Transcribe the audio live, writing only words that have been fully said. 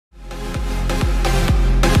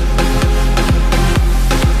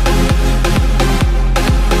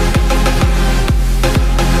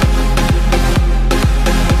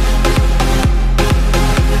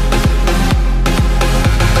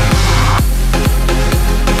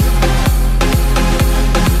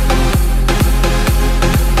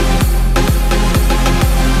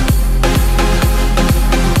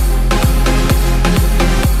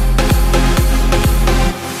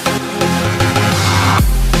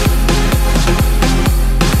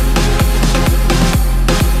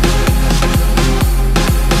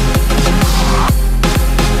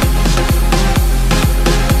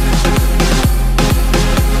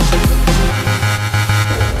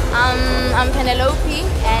Penelope,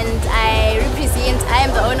 and I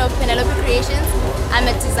am the owner of Penelope Creations. I'm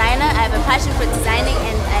a designer. I have a passion for designing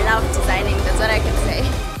and I love designing. That's what I can say.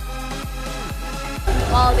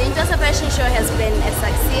 Well, the Intwasa Fashion Show has been a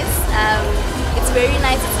success. It's very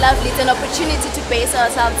nice, it's lovely. It's an opportunity to base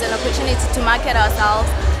ourselves, an opportunity to market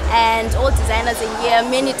ourselves, and all designers are here,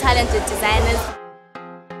 many talented designers.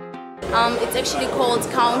 It's actually called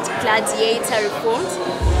Count Gladiator Reformed.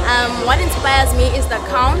 What inspires me is the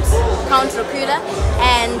Count Dracula,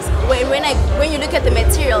 and when you look at the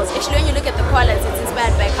materials, actually when you look at the colors, it's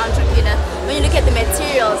inspired by Count Dracula. When you look at the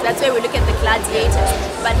materials, that's where we look at the gladiators.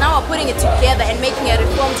 But now we're putting it together and making a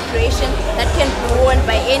reformed creation that can be worn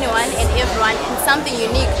by anyone and everyone, and something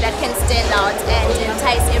unique that can stand out and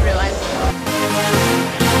entice everyone.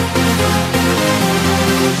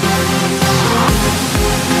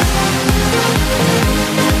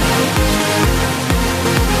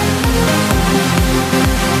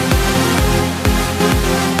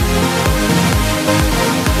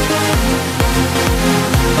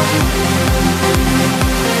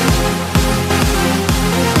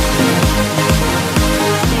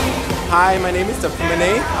 Hi, my name is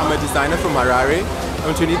Tafumene. I'm a designer from Harare.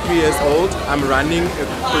 I'm 23 years old. I'm running a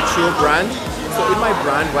couture brand. So in my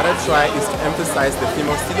brand, what I try is to emphasize the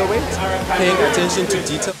female silhouette, paying attention to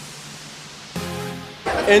detail.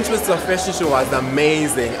 Intwasa Fashion Show was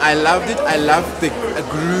amazing. I loved it. I loved the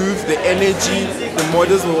groove, the energy. The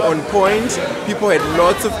models were on point. People had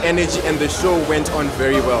lots of energy and the show went on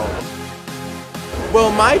very well.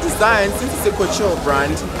 Well, my design, since it's a couture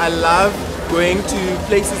brand, I love going to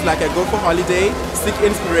places like I go for holiday, seek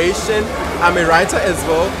inspiration. I'm a writer as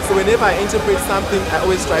well, so whenever I interpret something, I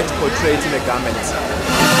always try to portray it in a garment.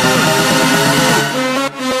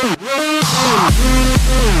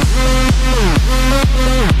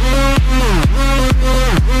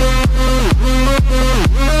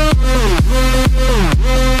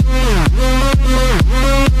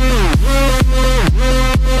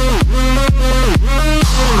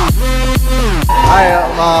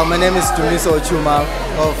 Hi, my name is Tumiso Chuma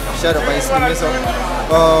of Shadow by Tumiso.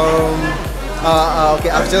 Okay,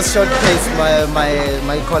 I've just showcased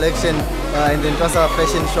my collection in the Intwasa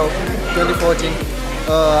Fashion Show 2014.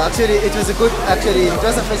 Actually, it was a good. Actually,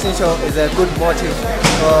 Intwasa Fashion Show is a good motive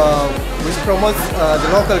which promotes the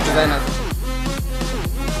local designers.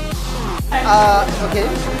 Okay,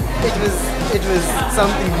 it was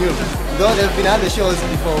something new. Though there have been other shows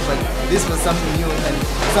before, but this was something new and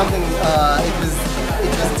something. It was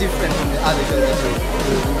different from the other shows that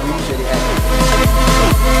we usually have.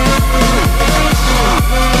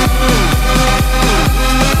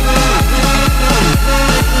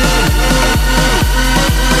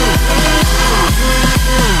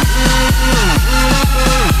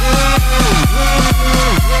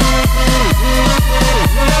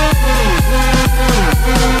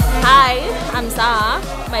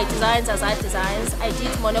 My designs are Zad Designs. I did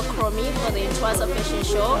monochromy for the Intwasa Fashion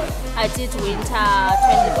Show. I did winter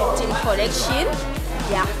 2015 collection.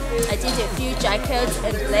 Yeah, I did a few jackets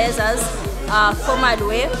and blazers, formal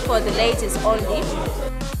wear for the ladies only.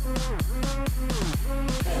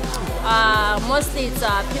 Mostly it's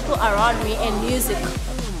people around me and music.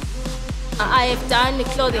 I have done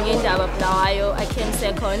clothing in Bulawayo, I came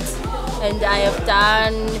second, and I have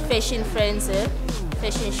done Fashion Friends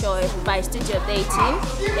Fashion Show by Studio 13,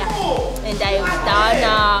 yeah. And I've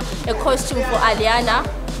done a costume for Aliana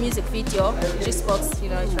music video, G-Spox, you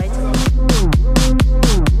know, it's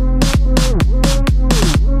right.